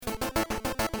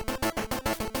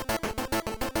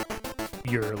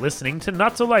You're listening to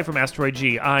Not So Live from Asteroid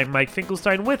G. I'm Mike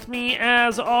Finkelstein. With me,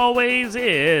 as always,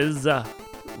 is...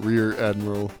 Rear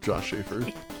Admiral Josh Schaefer.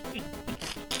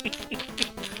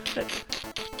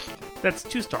 That's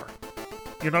 2-star.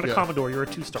 You're not a Commodore, you're a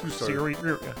 2-star. 2-star. So you're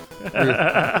rear.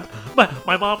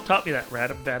 My mom taught me that.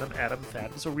 Radam, Vadam, Adam,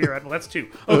 Fathom. So Rear Admiral, that's 2.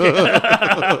 Okay.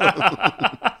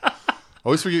 I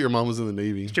always forget your mom was in the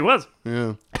Navy. She was.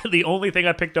 Yeah. The only thing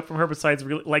I picked up from her besides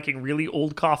liking really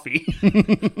old coffee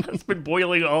that's been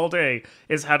boiling all day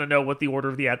is how to know what the order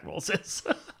of the admirals is.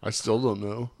 I still don't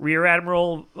know. Rear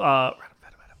Admiral,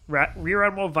 Rear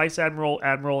Admiral, Vice Admiral,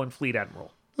 Admiral, and Fleet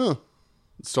Admiral. Huh.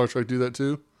 Star Trek do that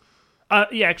too?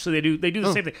 Yeah, actually, they do. They do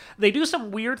the same thing. They do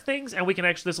some weird things, and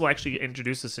this will actually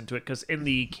introduce us into it, because in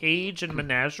the Cage and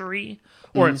Menagerie,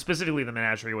 or specifically the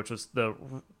Menagerie, which was the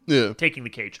taking the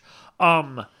cage,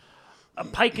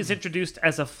 Pike is introduced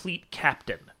as a fleet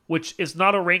captain, which is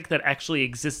not a rank that actually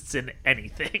exists in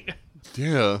anything.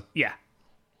 Yeah.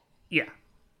 Yeah.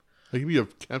 I could be a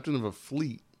captain of a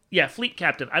fleet. Yeah, fleet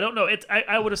captain. I don't know.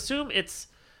 I would assume it's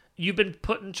you've been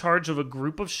put in charge of a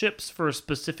group of ships for a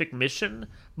specific mission,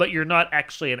 but you're not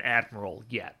actually an admiral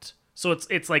yet. So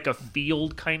it's like a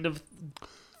field kind of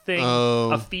thing,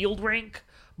 a field rank,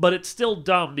 but it's still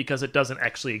dumb because it doesn't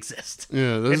actually exist.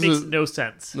 Yeah, it makes no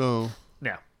sense. No.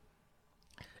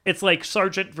 It's like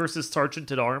sergeant versus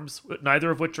sergeant at arms,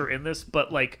 neither of which are in this,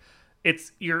 but like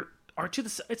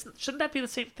shouldn't that be the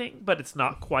same thing? But it's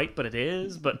not quite, but it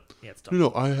is. But yeah, it's dumb.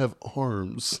 No, I have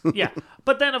arms. Yeah,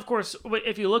 but then of course,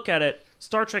 if you look at it,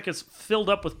 Star Trek is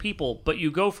filled up with people, but you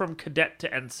go from cadet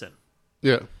to ensign.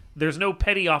 Yeah. There's no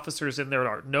petty officers in there at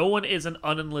all. No one is an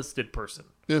unenlisted person.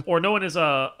 Yeah. Or no one is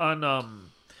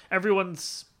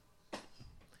everyone's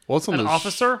It's on an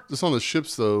officer. It's on the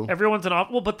ships though. Everyone's an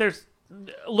officer. Well, but there's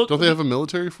Don't they have a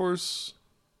military force?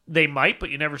 They might, but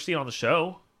you never see it on the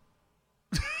show.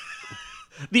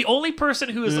 The only person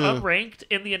who is unranked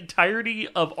in the entirety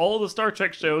of all the Star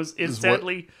Trek shows is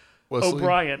sadly Wesley?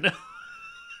 O'Brien.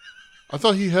 I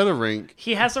thought he had a rank.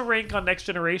 He has a rank on Next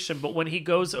Generation, but when he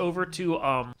goes over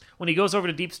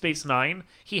to Deep Space Nine,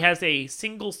 he has a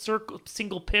single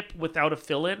pip without a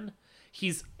fill-in.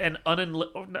 He's an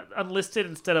unlisted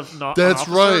instead of not. That's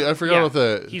right. I forgot about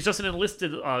that. He's just an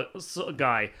enlisted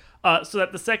guy. So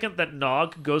that the second that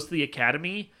Nog goes to the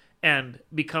academy and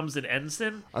becomes an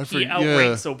ensign, he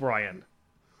outranks O'Brien.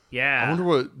 Yeah. I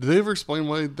wonder did they ever explain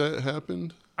why that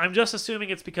happened? I'm just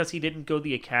assuming it's because he didn't go to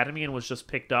the academy and was just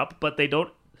picked up, but they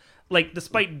don't,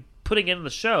 despite putting it in the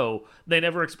show, they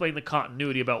never explain the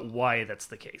continuity about why that's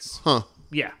the case. Huh.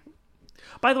 Yeah.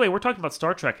 By the way, we're talking about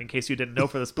Star Trek, in case you didn't know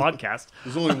for this podcast.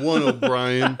 There's only one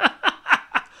O'Brien.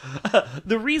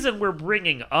 The reason we're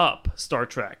bringing up Star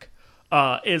Trek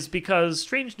is because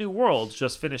Strange New Worlds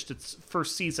just finished its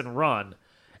first season run.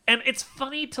 And it's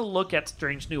funny to look at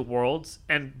Strange New Worlds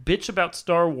and bitch about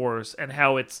Star Wars and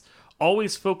how it's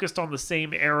always focused on the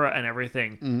same era and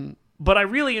everything. Mm-hmm. But I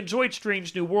really enjoyed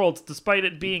Strange New Worlds, despite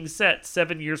it being set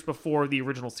 7 years before the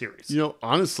original series.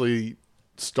 Honestly,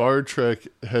 Star Trek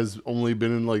has only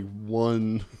been in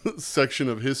one section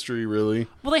of history, really.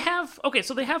 Well, they have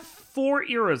 4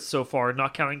 eras so far,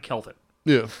 not counting Kelvin.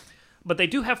 Yeah. But they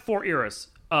do have 4 eras.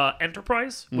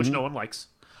 Enterprise, which no one likes.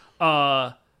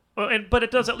 But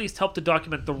it does at least help to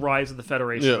document the rise of the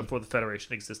Federation before the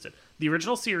Federation existed. The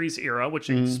original series era,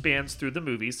 which spans through the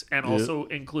movies, and also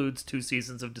includes 2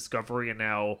 seasons of Discovery and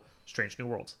now Strange New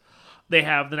Worlds. They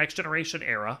have the Next Generation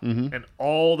era, and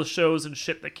all the shows and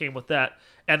shit that came with that.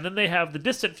 And then they have the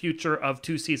distant future of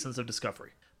 2 seasons of Discovery.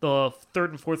 The 3rd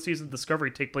and 4th season of Discovery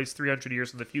take place 300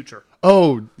 years in the future.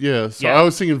 Oh, yeah. So I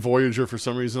was thinking Voyager for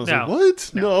some reason. I was like,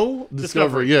 what? No.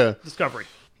 Discovery, yeah. Discovery.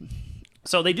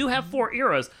 So they do have 4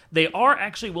 eras. They are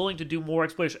actually willing to do more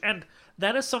exploration. And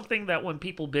that is something that when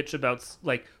people bitch about,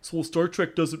 Star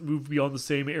Trek doesn't move beyond the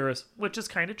same eras, which is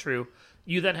kind of true.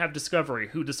 You then have Discovery,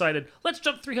 who decided, let's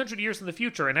jump 300 years in the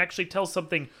future and actually tell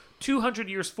something 200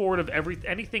 years forward of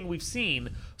anything we've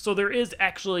seen. So there is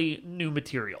actually new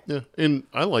material. Yeah, and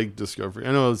I like Discovery.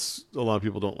 I know a lot of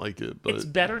people don't like it, but it's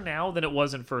better now than it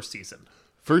was in first season.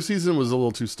 First season was a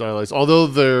little too stylized, although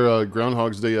their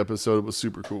Groundhog's Day episode was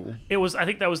super cool. It was. I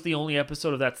think that was the only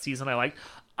episode of that season I liked.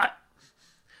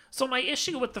 So my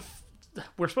issue with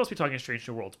we're supposed to be talking Strange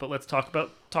New Worlds, but let's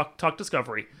talk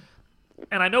Discovery.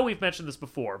 And I know we've mentioned this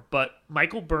before, but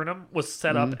Michael Burnham was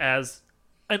set up as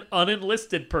an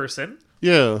unenlisted person.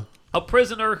 Yeah. A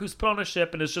prisoner who's put on a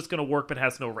ship and is just going to work but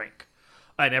has no rank.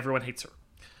 And everyone hates her.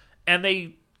 And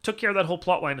they took care of that whole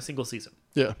plot line in a single season.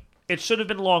 Yeah. It should have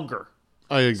been longer.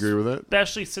 I agree with that.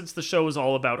 Especially since the show is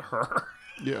all about her.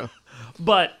 Yeah.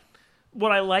 But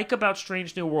what I like about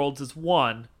Strange New Worlds is,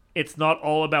 one, it's not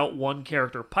all about one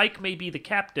character. Pike may be the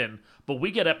captain, but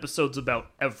we get episodes about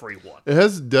everyone. It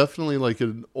has definitely like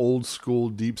an old school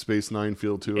Deep Space Nine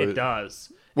feel to it. It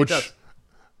does. Which, it does.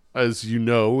 as you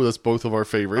know, that's both of our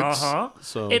favorites.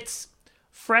 So it's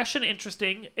fresh and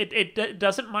interesting. It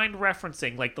doesn't mind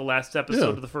referencing, like the last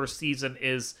episode of the first season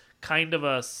is kind of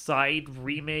a side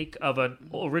remake of an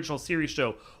original series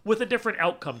show with a different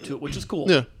outcome to it, which is cool.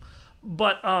 Yeah.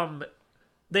 But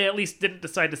they at least didn't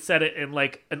decide to set it in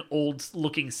like an old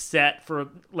looking set for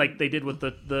like they did with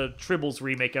the Tribbles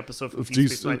remake episode from Deep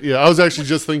Space Nine. Yeah, I was actually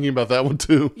just thinking about that one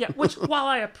too. Yeah, which while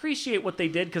I appreciate what they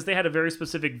did because they had a very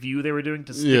specific view they were doing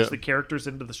to stitch the characters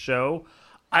into the show,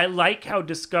 I like how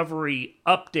Discovery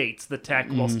updates the tech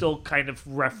while still kind of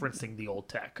referencing the old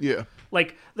tech. Yeah.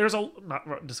 Like, there's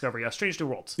not Discovery, Strange New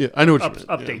Worlds. Yeah, I know what you mean.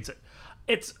 Updates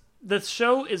it. The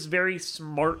show is very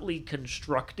smartly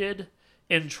constructed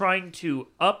in trying to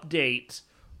update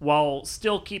while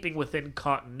still keeping within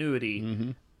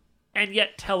continuity and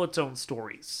yet tell its own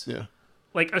stories. Yeah.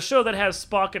 Like, a show that has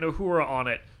Spock and Uhura on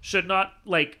it should not,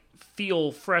 like,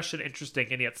 feel fresh and interesting,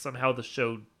 and yet somehow the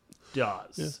show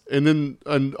does. Yeah. And then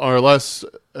on our last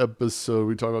episode,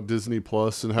 we talked about Disney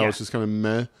Plus and how it's just kind of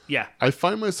meh. Yeah. I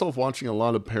find myself watching a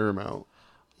lot of Paramount.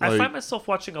 I find myself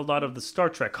watching a lot of the Star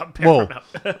Trek on Paramount.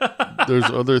 There's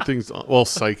other things. Well,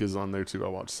 Psych is on there too. I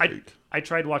watch Psych. I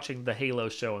tried watching the Halo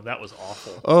show, and that was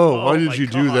awful. Oh, why did you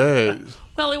do that?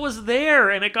 Well, it was there,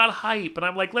 and it got hype, and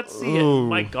I'm like, let's see it.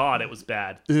 My God, it was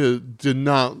bad. It did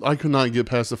not. I could not get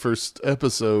past the first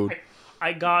episode.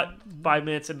 I got 5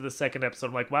 minutes into the second episode.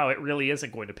 I'm like, wow, it really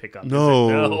isn't going to pick up.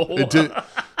 No, it did.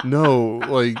 No,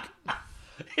 like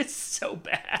it's so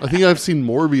bad. I think I've seen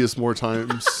Morbius more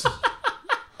times.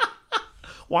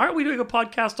 Why aren't we doing a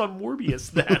podcast on Morbius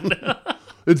then?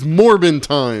 It's Morbin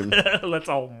time. Let's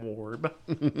all morb,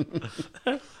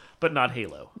 but not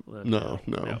Halo. No.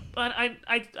 But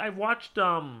I watched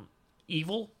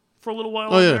Evil for a little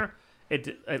while. There.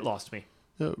 It lost me.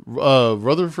 Yeah.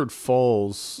 Rutherford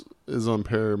Falls is on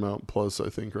Paramount Plus, I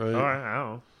think, right? All right, I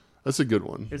don't know. That's a good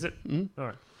one. Is it? All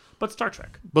right. But Star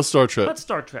Trek.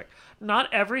 But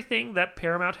Not everything that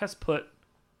Paramount has put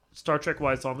Star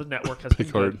Trek-wise on the network has been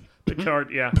good. Picard,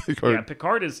 yeah. Yeah,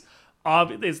 Picard is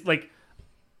like...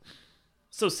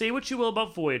 So say what you will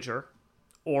about Voyager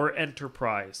or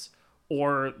Enterprise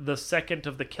or the second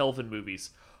of the Kelvin movies.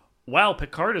 Wow,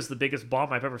 Picard is the biggest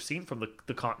bomb I've ever seen from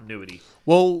the continuity.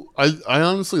 Well, I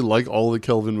honestly like all the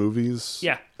Kelvin movies.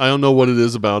 Yeah. I don't know what it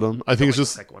is about them. I think it's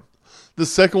just... The second one. The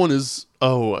second one is...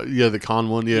 Oh, yeah, the Khan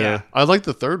one, yeah. I like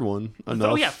the third one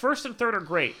enough. Oh, yeah, first and third are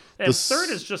great. And third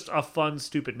is just a fun,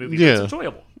 stupid movie Yeah. that's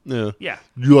enjoyable. Yeah. Yeah.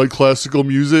 You like classical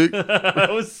music?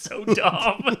 It was so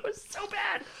dumb. It was so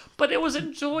bad. But it was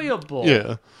enjoyable.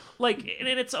 Yeah. Like, in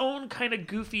its own kind of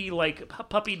goofy, like,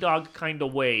 puppy dog kind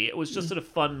of way. It was just a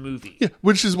fun movie. Yeah,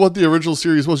 which is what the original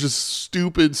series was, just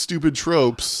stupid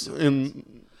tropes.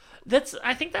 And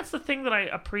I think that's the thing that I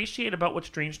appreciate about what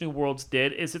Strange New Worlds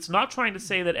did, is it's not trying to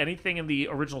say that anything in the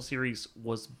original series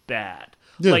was bad.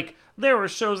 Yeah. Like, there were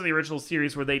shows in the original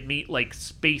series where they'd meet, like,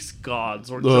 space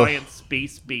gods or giant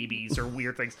space babies or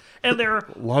weird things. And they're... A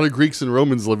lot of Greeks and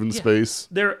Romans live in space.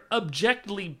 They're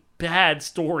objectively bad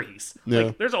stories. Yeah.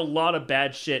 Like, there's a lot of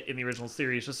bad shit in the original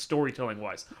series, just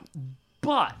storytelling-wise.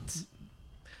 But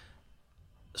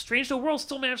Strange New Worlds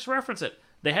still managed to reference it.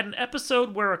 They had an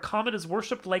episode where a comet is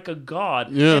worshipped like a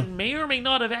god and may or may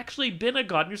not have actually been a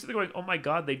god. And you're sitting there going, oh my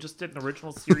God, they just did an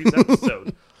original series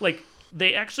episode. Like,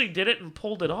 they actually did it and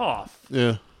pulled it off.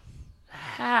 Yeah.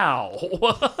 How?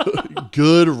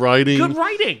 Good writing. Good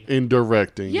writing. And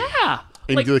directing. Yeah.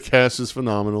 And the cast is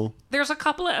phenomenal. There's a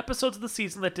couple of episodes of the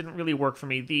season that didn't really work for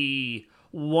me. The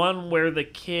one where the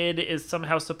kid is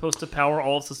somehow supposed to power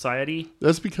all of society.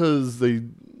 That's because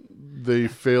they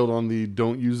failed on the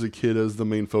don't use a kid as the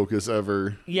main focus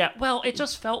ever. Yeah, well, it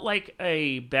just felt like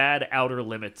a bad Outer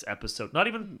Limits episode. Not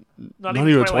even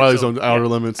Twilight Zone Outer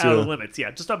Limits. Outer Limits,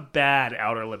 yeah. Just a bad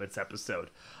Outer Limits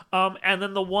episode. And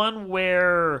then the one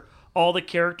where all the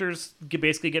characters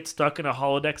basically get stuck in a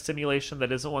holodeck simulation that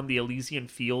isn't one, the Elysian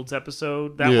Fields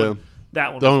episode. That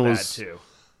one was bad too.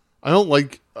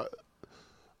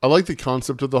 I like the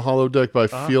concept of the holodeck,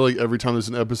 but I feel like every time there's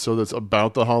an episode that's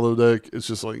about the holodeck, it's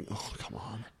just like, oh, come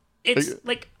on. It's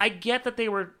like I get that they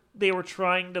were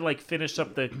trying to like finish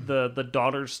up the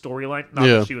daughter's storyline. Not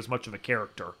that she was much of a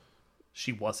character.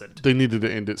 She wasn't. They needed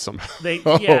to end it somehow.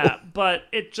 But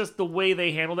it just the way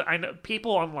they handled it. I know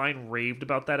people online raved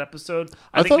about that episode.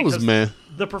 I thought it was meh.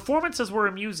 The performances were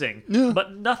amusing,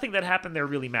 but nothing that happened there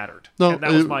really mattered. No, and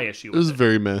that was my issue. It was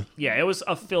very meh. Yeah, it was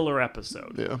a filler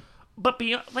episode. Yeah. But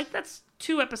beyond, like, that's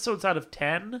 2 episodes out of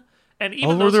 10. And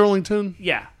even were there only 10?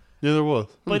 Yeah. Yeah, there was.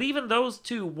 But even those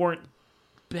two weren't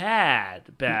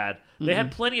bad. They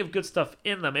had plenty of good stuff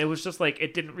in them. It was just like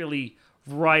it didn't really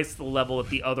rise to the level that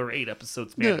the other 8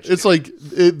 episodes managed. Yeah, it's like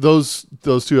those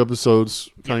 2 episodes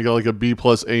kind of got like a B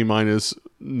plus A minus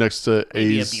next to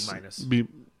Maybe A's. a B minus.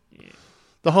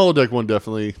 The holodeck one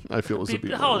definitely, I feel, was a B.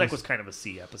 The holodeck was kind of a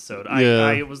C episode.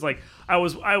 Yeah. It was like I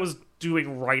was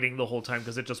doing writing the whole time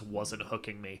because it just wasn't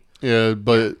hooking me. Yeah,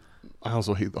 but I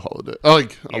also hate the holodeck.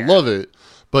 I love it,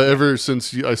 but ever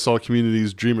since I saw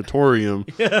Community's Dreamatorium,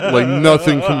 like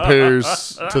nothing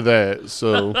compares to that.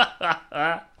 So,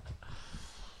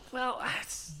 well,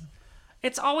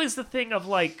 it's always the thing of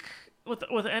like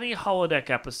with any holodeck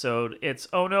episode, it's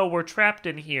oh no, we're trapped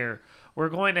in here. We're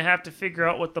going to have to figure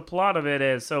out what the plot of it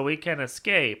is so we can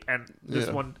escape. And this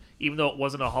one, even though it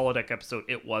wasn't a holodeck episode,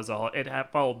 it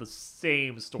followed the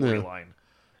same storyline.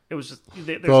 It was just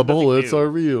the bullets are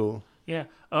real. Yeah.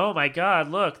 Oh my God!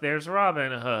 Look, there's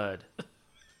Robin Hood.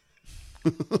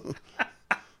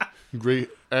 Great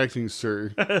acting,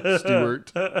 sir, Stewart.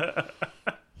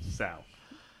 So,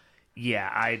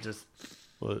 yeah,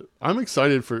 But I'm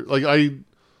excited for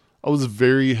I was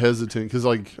very hesitant because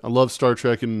I love Star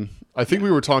Trek, and I think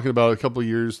we were talking about a couple of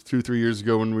years, 2-3 years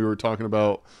ago, when we were talking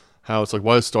about how it's like,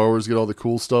 why does Star Wars get all the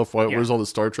cool stuff? Where's all the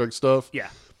Star Trek stuff? Yeah.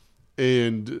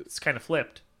 And it's kind of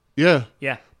flipped. Yeah.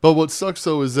 Yeah. But what sucks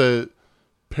though is that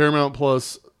Paramount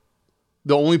Plus,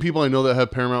 the only people I know that have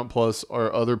Paramount Plus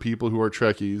are other people who are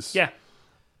Trekkies. Yeah.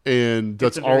 And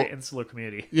that's it's a very insular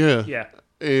community. Yeah. Yeah.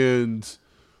 And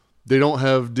they don't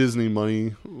have Disney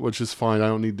money, which is fine. I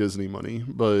don't need Disney money,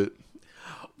 but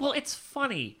well, it's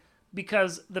funny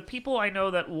because the people I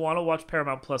know that want to watch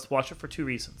Paramount Plus watch it for 2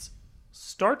 reasons: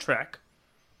 Star Trek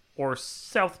or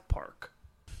South Park.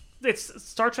 It's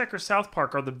Star Trek or South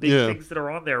Park are the big things that are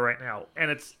on there right now,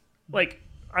 and it's like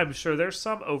I'm sure there's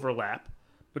some overlap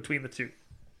between the two.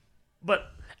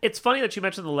 But it's funny that you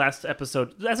mentioned the last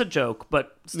episode as a joke,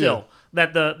 but still,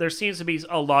 that there seems to be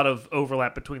a lot of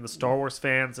overlap between the Star Wars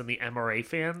fans and the MRA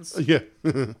fans. Yeah.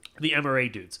 The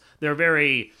MRA dudes. They're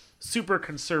very super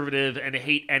conservative and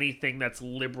hate anything that's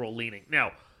liberal leaning.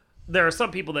 Now, there are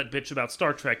some people that bitch about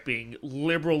Star Trek being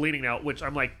liberal leaning now, which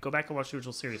I'm like, go back and watch the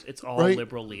original series. It's all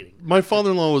liberal leaning. My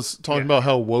father-in-law was talking about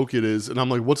how woke it is, and I'm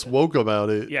like, what's woke about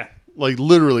it? Yeah. Like,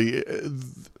 literally,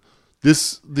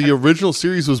 the original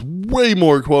series was way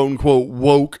more quote-unquote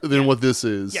woke than what this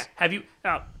is. Yeah. Have you...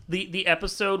 the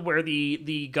episode where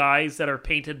the guys that are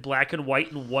painted black and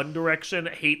white in one direction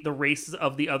hate the races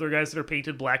of the other guys that are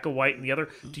painted black and white in the other.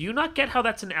 Do you not get how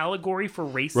that's an allegory for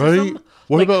racism? Right?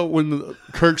 What about when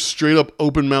Kirk straight up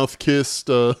open mouth kissed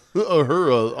her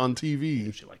on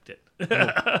TV? She liked it.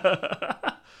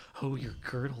 Oh, your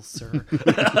girdle, sir.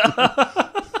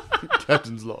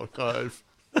 Captain's log. I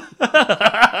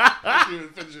can't even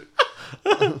finish it.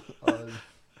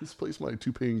 Misplaced my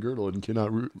toupee and girdle and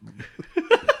cannot leave.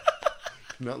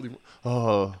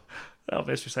 Oh,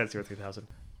 Mr. Science 3000.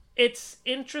 It's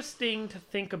interesting to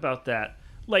think about that.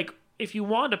 Like, if you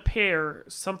want to pair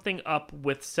something up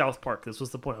with South Park, this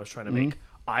was the point I was trying to make,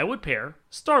 I would pair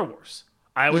Star Wars.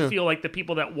 I would feel like the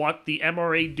people that watch, the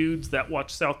MRA dudes that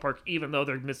watch South Park, even though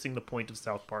they're missing the point of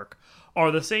South Park,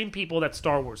 are the same people that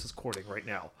Star Wars is courting right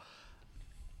now.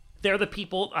 They're the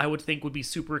people I would think would be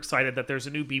super excited that there's a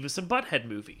new Beavis and Butthead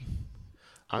movie.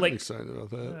 I'm excited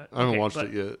about that. I haven't watched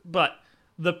it yet. But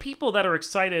the people that are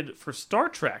excited for Star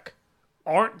Trek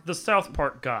aren't the South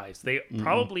Park guys. They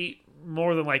probably,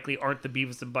 more than likely, aren't the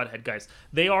Beavis and Butthead guys.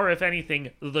 They are, if anything,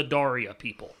 the Daria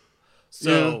people.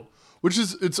 So, which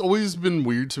is, it's always been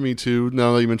weird to me too.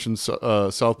 Now that you mentioned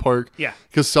South Park,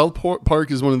 because South Park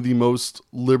is one of the most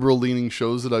liberal-leaning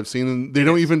shows that I've seen, and they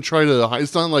don't even try to hide.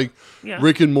 It's not like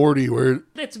Rick and Morty, where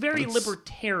it's very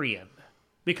libertarian.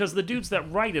 Because the dudes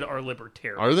that write it are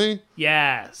libertarian. Are they?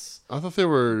 Yes. I thought they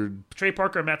were... Trey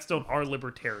Parker and Matt Stone are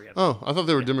libertarian. Oh, I thought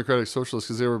they were Democratic Socialists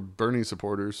because they were Bernie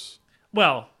supporters.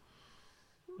 Well,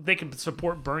 they can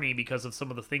support Bernie because of some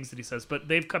of the things that he says, but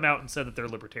they've come out and said that they're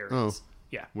libertarians. Oh,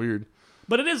 yeah. Weird.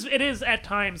 But it is at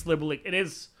times liberal. It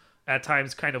is at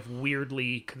times kind of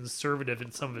weirdly conservative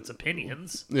in some of its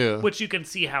opinions. Yeah. Which you can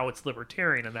see how it's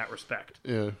libertarian in that respect.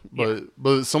 Yeah.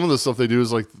 But some of the stuff they do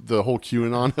is like the whole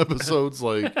QAnon episodes.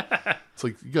 Like, it's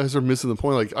like, you guys are missing the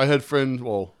point. Like, I had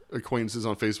acquaintances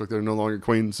on Facebook that are no longer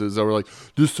acquaintances that were like,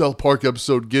 this South Park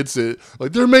episode gets it.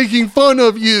 Like, they're making fun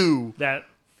of you. That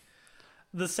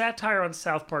the satire on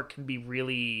South Park can be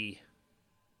really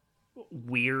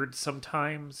weird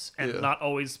sometimes and not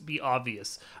always be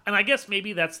obvious. And I guess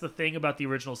maybe that's the thing about the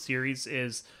original series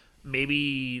is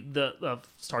maybe the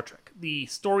Star Trek. The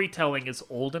storytelling is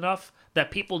old enough that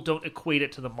people don't equate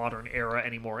it to the modern era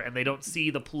anymore, and they don't see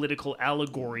the political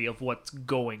allegory of what's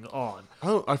going on.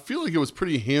 I feel like it was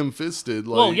pretty ham-fisted.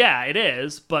 Like, well, yeah, it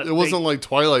is, but it wasn't like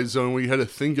Twilight Zone where you had to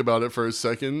think about it for a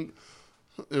second.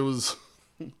 It was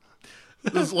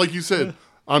like you said,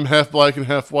 I'm half black and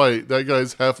half white. That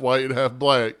guy's half white and half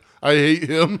black. I hate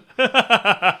him.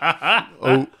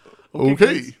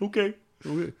 Okay.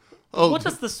 Oh, what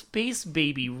does the space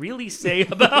baby really say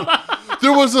about...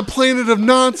 There was a planet of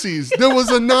Nazis. There was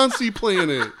a Nazi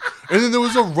planet. And then there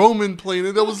was a Roman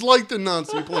planet that was like the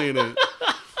Nazi planet.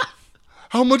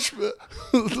 How much more...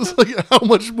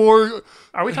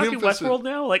 Are we talking Westworld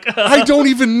now? I don't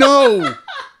even know.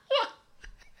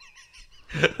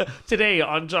 Today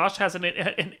on Josh Has an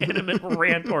Intimate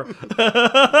Rant or...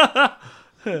 I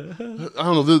don't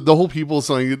know. The whole people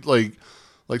saying like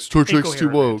Star Trek's too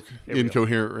woke.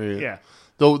 Incoherent rant. Yeah.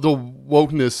 The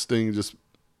wokeness thing just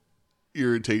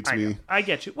irritates me. I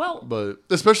get you. Well, but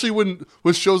especially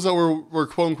with shows that were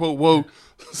quote unquote woke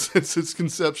since its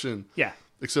conception. Yeah.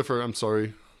 Except for, I'm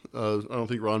sorry, I don't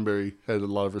think Roddenberry had a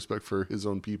lot of respect for his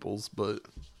own peoples, but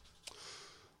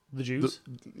the Jews.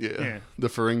 The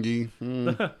Ferengi.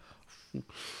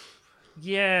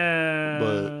 Yeah.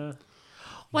 But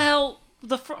well.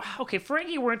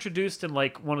 Ferengi were introduced in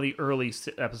like one of the early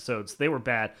episodes. They were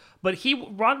bad, but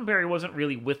Roddenberry wasn't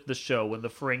really with the show when the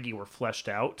Ferengi were fleshed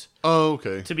out. Oh,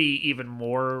 okay. To be even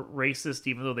more racist,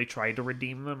 even though they tried to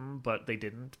redeem them, but they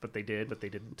didn't. But they did, but they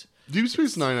didn't. Deep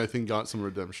Space Nine, I think, got some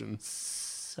redemption.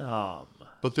 Some,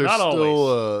 but they're not still.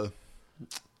 Always.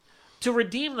 To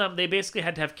redeem them, they basically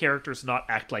had to have characters not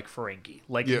act like Ferengi,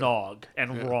 like Nog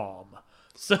and Rom.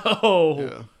 So.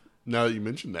 Yeah. Now that you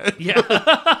mentioned that.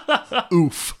 Yeah.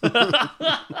 Oof.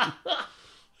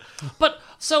 But,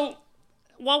 so,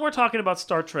 while we're talking about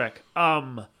Star Trek,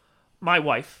 my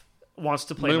wife wants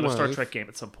to play a Star Trek game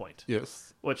at some point.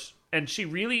 Yes. And she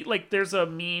really, there's a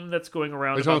meme that's going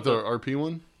around. Are you talking about the RP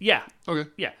one? Yeah. Okay.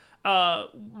 Yeah.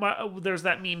 There's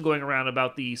that meme going around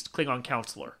about the Klingon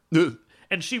counselor.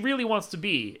 And she really wants to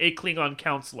be a Klingon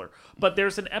counselor. But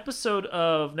there's an episode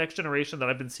of Next Generation that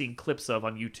I've been seeing clips of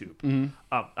on YouTube. Mm-hmm.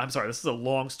 I'm sorry, this is a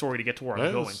long story to get to where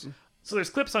I'm going. So there's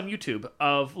clips on YouTube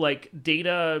of,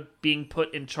 Data being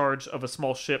put in charge of a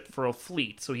small ship for a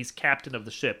fleet. So he's captain of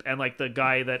the ship. And, the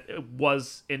guy that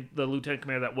was in the lieutenant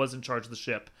commander that was in charge of the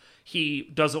ship, he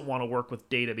doesn't want to work with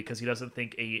Data because he doesn't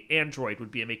think a android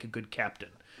would make a good captain.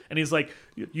 And he's like,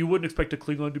 you wouldn't expect a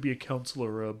Klingon to be a counselor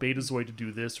or a Betazoid to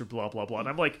do this or blah, blah, blah. And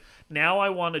I'm like, now I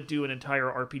want to do an entire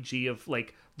RPG of,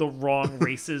 the wrong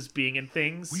races being in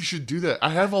things. We should do that. I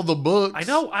have all the books. I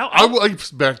know. I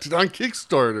backed it on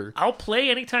Kickstarter. I'll play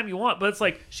anytime you want. But it's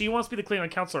like, she wants to be the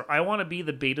Klingon counselor. I want to be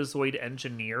the Betazoid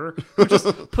engineer who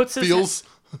just puts his...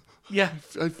 Yeah.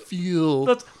 I feel...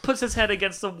 Puts his head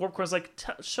against the warp core. Is like,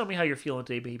 show me how you're feeling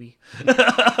today, baby.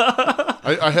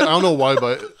 I don't know why,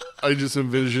 but I just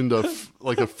envisioned a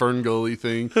Ferngully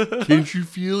thing. Can't you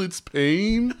feel its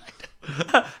pain?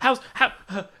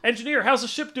 Engineer, how's the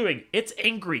ship doing? It's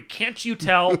angry. Can't you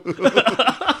tell?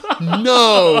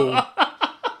 No.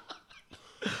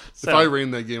 If I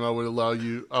ran that game, I would allow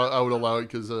you. I would allow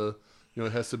it because it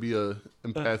has to be a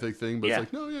empathic thing. But it's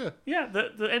like, no, yeah. Yeah,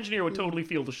 the engineer would totally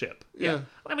feel the ship. Yeah.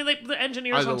 I mean, the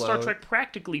engineers on Star Trek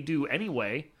practically do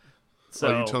anyway.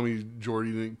 So you tell me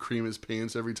Geordi didn't cream his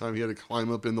pants every time he had to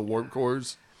climb up in the warp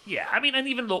cores? Yeah, I mean, and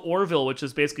even the Orville, which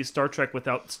is basically Star Trek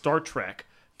without Star Trek,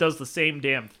 does the same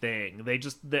damn thing. They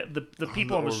just the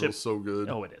people on the ship. So good.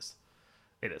 Oh, it is.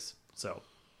 So,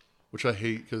 which I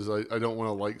hate because I don't want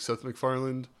to like Seth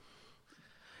MacFarlane.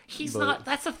 He's not.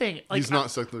 That's the thing. He's not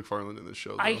Seth MacFarlane in this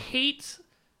show. Though. I hate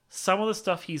some of the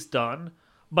stuff he's done,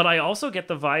 but I also get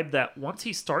the vibe that once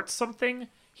he starts something,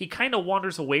 he kind of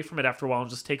wanders away from it after a while and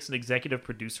just takes an executive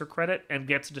producer credit and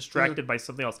gets distracted by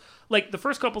something else. Like the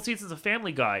first couple seasons of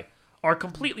Family Guy are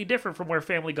completely different from where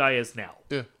Family Guy is now.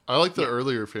 Yeah, I like the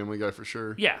earlier Family Guy for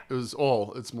sure. Yeah,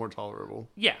 it's more tolerable.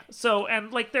 Yeah, so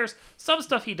and there's some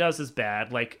stuff he does is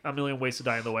bad, like A Million Ways to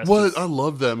Die in the West. What? I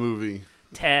love that movie.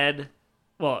 Ted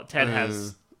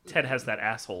has that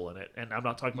asshole in it, and I'm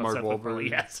not talking about Seth MacFarlane.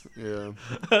 Yes. Yeah.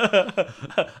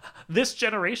 This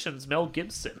generation's Mel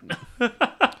Gibson.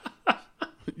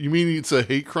 You mean it's a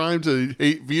hate crime to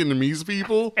hate Vietnamese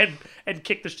people? And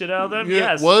kick the shit out of them?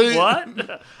 Yeah, yes.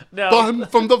 What? No. I'm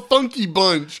from the Funky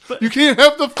Bunch. You can't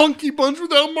have the Funky Bunch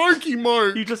without Marky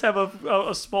Mark. You just have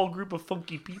a small group of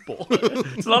funky people.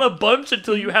 It's not a bunch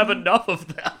until you have enough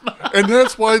of them. And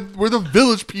that's where the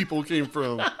Village People came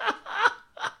from.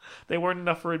 They weren't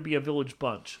enough for it to be a village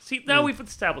bunch. See, now we've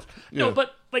established. No,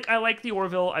 but I like the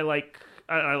Orville. I like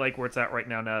I like where it's at right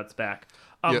now. Now it's back.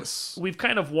 Yes. We've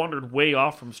kind of wandered way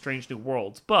off from Strange New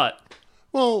Worlds, but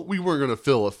Well, we weren't going to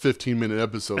fill a 15-minute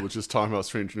episode with just talking about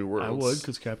Strange New Worlds. I would,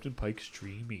 because Captain Pike's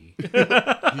dreamy. He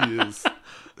is.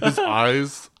 His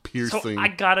eyes piercing. So I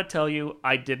gotta tell you,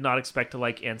 I did not expect to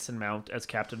like Ensign Mount as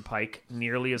Captain Pike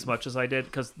nearly as much as I did,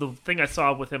 because the thing I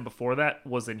saw with him before that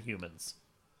was Inhumans.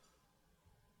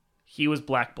 He was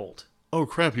Black Bolt. Oh,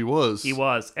 crap, he was. He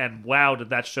was, and wow, did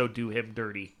that show do him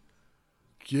dirty.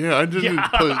 Yeah, I didn't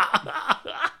put...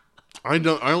 I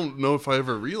don't know if I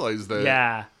ever realized that.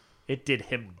 Yeah, it did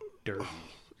him dirty.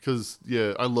 Because,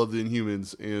 yeah, I love the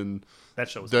Inhumans, and that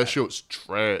show was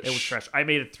trash. It was trash. I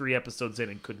made it 3 episodes in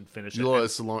and couldn't finish it.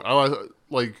 It's long.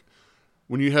 Like,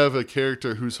 when you have a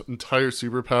character whose entire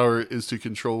superpower is to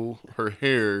control her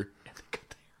hair,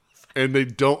 and they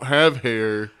don't have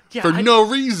hair for no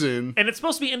reason. And it's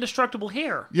supposed to be indestructible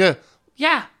hair. Yeah.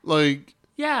 Yeah. Like...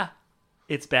 Yeah.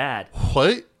 It's bad.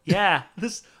 What? Yeah.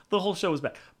 The whole show was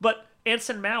bad. But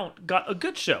Ensign Mount got a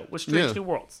good show with Strange New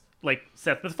Worlds. Like,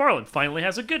 Seth MacFarlane finally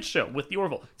has a good show with the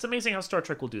Orville. It's amazing how Star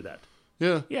Trek will do that.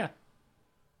 Yeah. Yeah.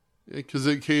 Because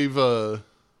it gave us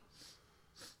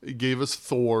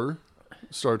Thor.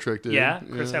 Star Trek did. Yeah.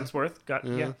 Chris Hemsworth got.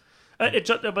 Yeah. But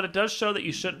it does show that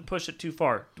you shouldn't push it too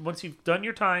far. Once you've done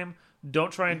your time,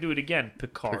 don't try and do it again.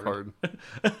 Picard.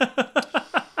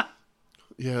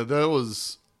 Yeah, that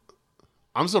was...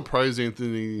 I'm surprised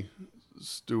Anthony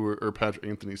Stewart.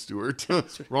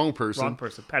 Wrong person.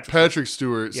 Patrick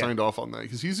Stewart signed off on that,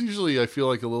 because he's usually, I feel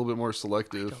like, a little bit more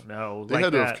selective. I don't know. They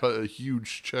had to have cut a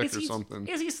huge check or something.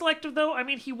 Is he selective, though? I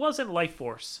mean, he was in Life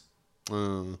Force.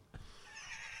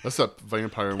 That's that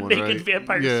vampire one, Naked right?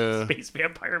 vampire, space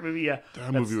vampire movie, yeah.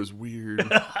 That movie was weird.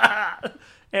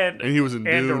 and he was in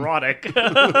Dune. And erotic. He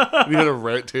had a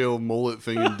rat tail mullet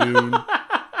thing in Dune.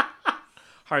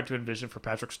 Hard to envision for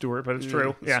Patrick Stewart, but it's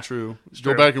true. It's true.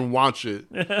 Go back and watch it.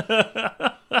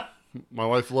 My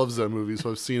wife loves that movie,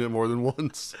 so I've seen it more than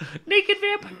once. Naked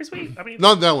vampires,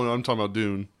 not that one. I'm talking about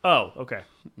Dune. Oh, okay.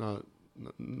 No. I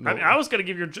mean, I was going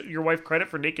to give your wife credit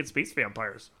for Naked Space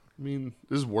Vampires. I mean,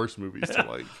 there's worse movies to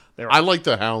like. I like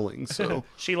The Howling, so...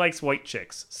 She likes white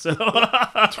chicks, so...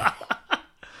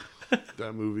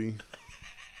 That movie.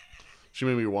 She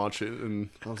made me watch it, and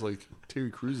I was like, Terry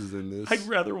Crews is in this. I'd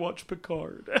rather watch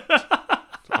Picard.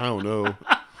 I don't know.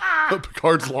 But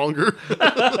Picard's longer.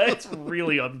 It's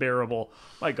really unbearable.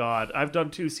 My God, I've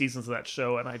done 2 seasons of that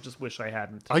show, and I just wish I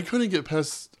hadn't. I couldn't get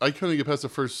past the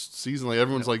first season. Like,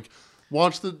 everyone's like,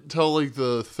 watch till like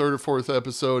the 3rd or 4th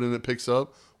episode, and it picks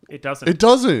up. It doesn't. It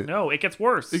doesn't. No, it gets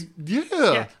worse.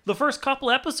 Yeah. The first couple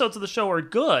episodes of the show are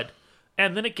good,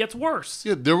 and then it gets worse.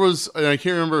 Yeah, there was, and I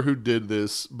can't remember who did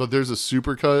this, but there's a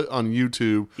supercut on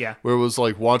YouTube where it was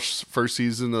like, watch first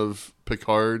season of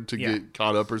Picard to get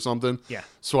caught up or something. Yeah.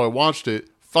 So I watched it,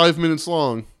 5 minutes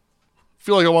long.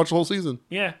 Feel like I watched the whole season.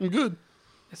 Yeah. I'm good.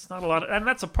 It's not a lot, and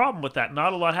that's a problem with that.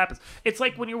 Not a lot happens. It's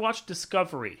like when you watch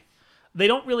Discovery. They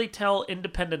don't really tell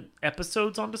independent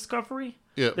episodes on Discovery.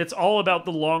 Yeah. It's all about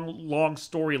the long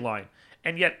storyline.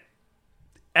 And yet,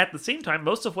 at the same time,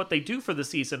 most of what they do for the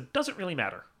season doesn't really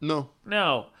matter. No.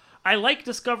 I like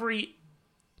Discovery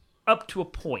up to a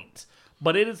point,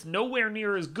 but it is nowhere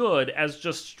near as good as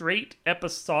just straight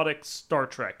episodic Star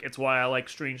Trek. It's why I like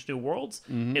Strange New Worlds.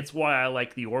 Mm-hmm. It's why I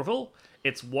like The Orville.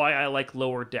 It's why I like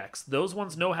Lower Decks. Those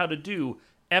ones know how to do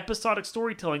episodic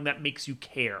storytelling that makes you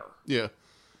care. Yeah.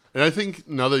 And I think,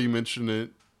 now that you mention it,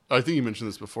 I think you mentioned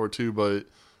this before too, but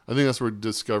I think that's where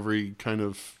Discovery kind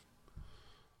of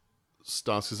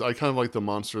stops. Because I kind of like the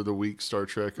Monster of the Week Star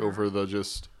Trek over the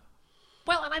just...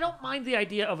 Well, and I don't mind the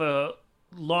idea of a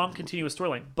long, continuous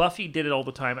storyline. Buffy did it all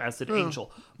the time, as did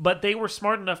Angel. But they were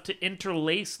smart enough to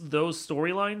interlace those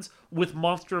storylines with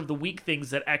Monster of the Week things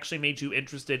that actually made you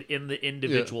interested in the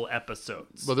individual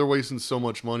episodes. But they're wasting so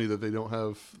much money that they don't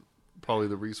have probably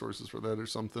the resources for that or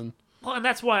something. Well, and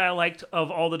that's why I liked, of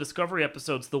all the Discovery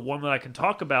episodes, the one that I can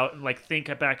talk about and like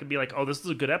think back and be like, oh, this is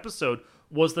a good episode,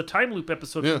 was the Time Loop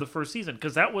episode from the first season.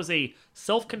 Because that was a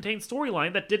self-contained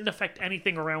storyline that didn't affect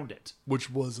anything around it.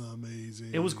 Which was amazing.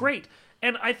 It was great.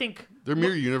 And I think... Their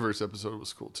Mirror Universe episode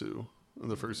was cool, too, in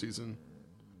the first season.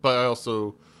 But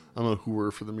I'm a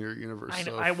hooer for the Mirror Universe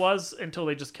stuff. I was, until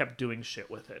they just kept doing shit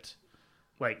with it.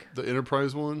 Like... The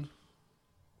Enterprise one?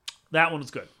 That one was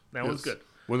good. That one was good.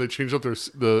 When they changed up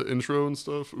the intro and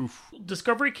stuff, oof.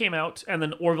 Discovery came out, and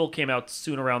then Orville came out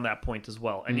soon around that point as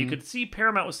well. And you could see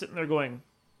Paramount was sitting there going,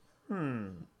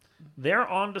 they're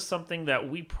on to something that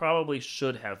we probably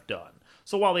should have done.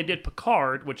 So while they did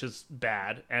Picard, which is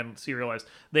bad and serialized,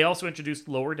 they also introduced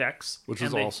Lower Decks. Which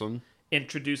is awesome.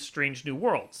 Introduced Strange New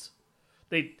Worlds.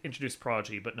 They introduced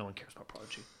Prodigy, but no one cares about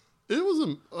Prodigy. It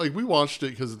wasn't like we watched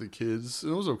it because of the kids,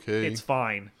 and it was okay. It's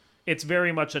fine. It's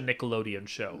very much a Nickelodeon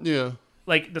show. Yeah.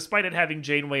 Like, despite it having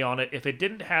Janeway on it, if it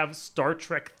didn't have Star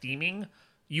Trek theming,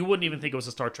 you wouldn't even think it was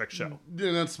a Star Trek show.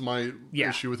 Yeah, that's my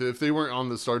issue with it. If they weren't on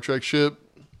the Star Trek ship,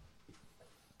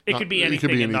 it could be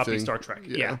anything and not be Star Trek.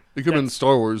 Yeah. It could have been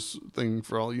Star Wars thing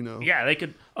for all you know. Yeah, they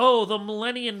could. Oh, the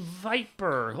Millennium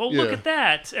Viper. Oh, look at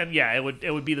that. And yeah,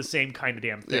 it would be the same kind of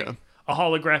damn thing. Yeah. A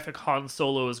holographic Han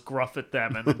Solo is gruff at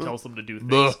them and then tells them to do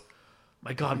things.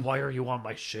 My God, why are you on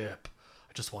my ship?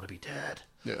 I just want to be dead.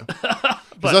 Yeah.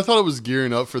 Because I thought it was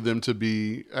gearing up for them to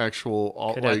be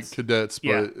actual cadets,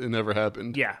 but it never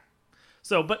happened. Yeah.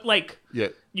 So, but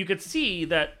you could see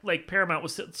that Paramount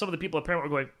was, some of the people at Paramount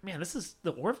were going, man,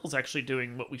 the Orville's actually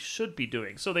doing what we should be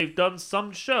doing. So they've done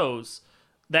some shows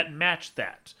that match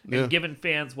that and given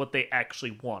fans what they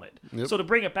actually wanted. Yep. So to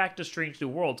bring it back to Strange New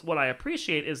Worlds, what I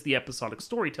appreciate is the episodic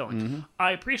storytelling. Mm-hmm.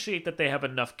 I appreciate that they have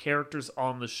enough characters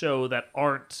on the show that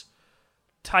aren't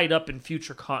tied up in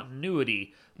future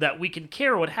continuity that we can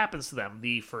care what happens to them.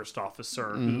 The first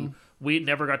officer who we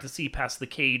never got to see past the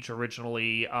cage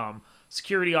originally,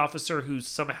 security officer who's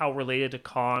somehow related to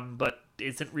Khan but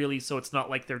isn't really, so it's not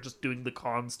like they're just doing the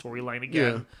Khan storyline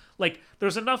again.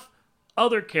 There's enough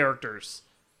other characters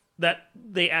that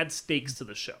they add stakes to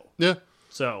the show. Yeah.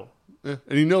 So. Yeah.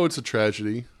 And it's a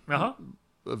tragedy.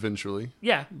 Eventually.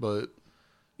 Yeah. But.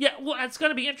 Yeah, well, it's going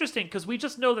to be interesting because we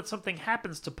just know that something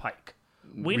happens to Pike.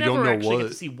 We never actually get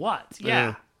to see what.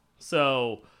 Yeah.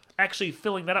 So actually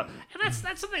filling that up. And that's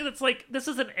something that's this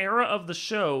is an era of the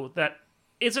show that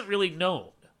isn't really known.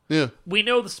 Yeah. We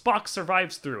know the Spock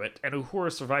survives through it and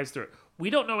Uhura survives through it. We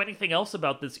don't know anything else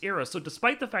about this era. So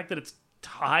despite the fact that it's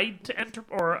tied to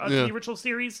the original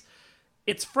series,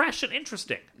 it's fresh and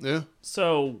interesting. Yeah.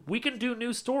 So we can do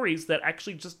new stories that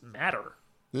actually just matter.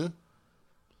 Yeah.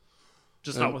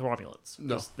 Just not with Romulans.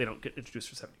 No. They don't get introduced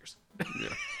for 7 years.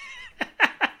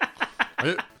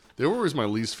 Yeah. They were always my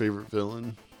least favorite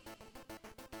villain.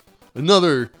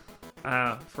 Another...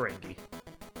 Ferengi.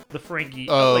 The Ferengi,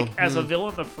 as a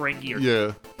villain, the Ferengi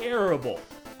are terrible.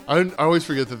 I always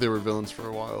forget that they were villains for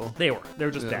a while. They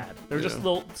were just bad. They were just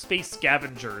little space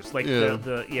scavengers. Way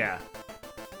to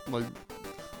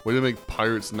make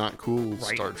pirates not cool,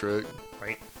 right. Star Trek.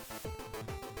 Right.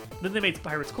 Then they made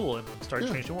pirates cool and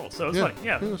started changing the world. So it's funny.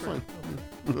 Yeah. It was fine.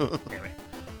 Anyway.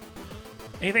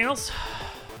 Anything else?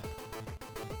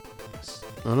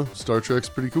 I don't know. Star Trek's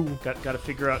pretty cool. Got to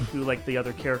figure out who the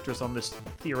other characters on this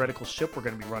theoretical ship we're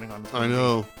going to be running on. I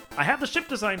know. I have the ship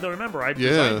designed though. Remember, I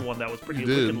designed one that was pretty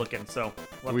wicked looking. So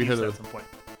we'll have to use that at some point.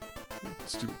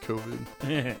 Stupid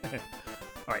COVID.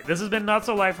 All right, this has been Not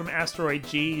So Live from Asteroid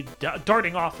G,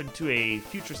 darting off into a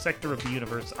future sector of the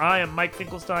universe. I am Mike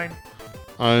Finkelstein.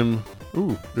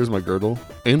 There's my girdle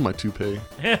and my toupee.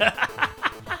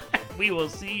 We will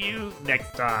see you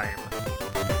next time.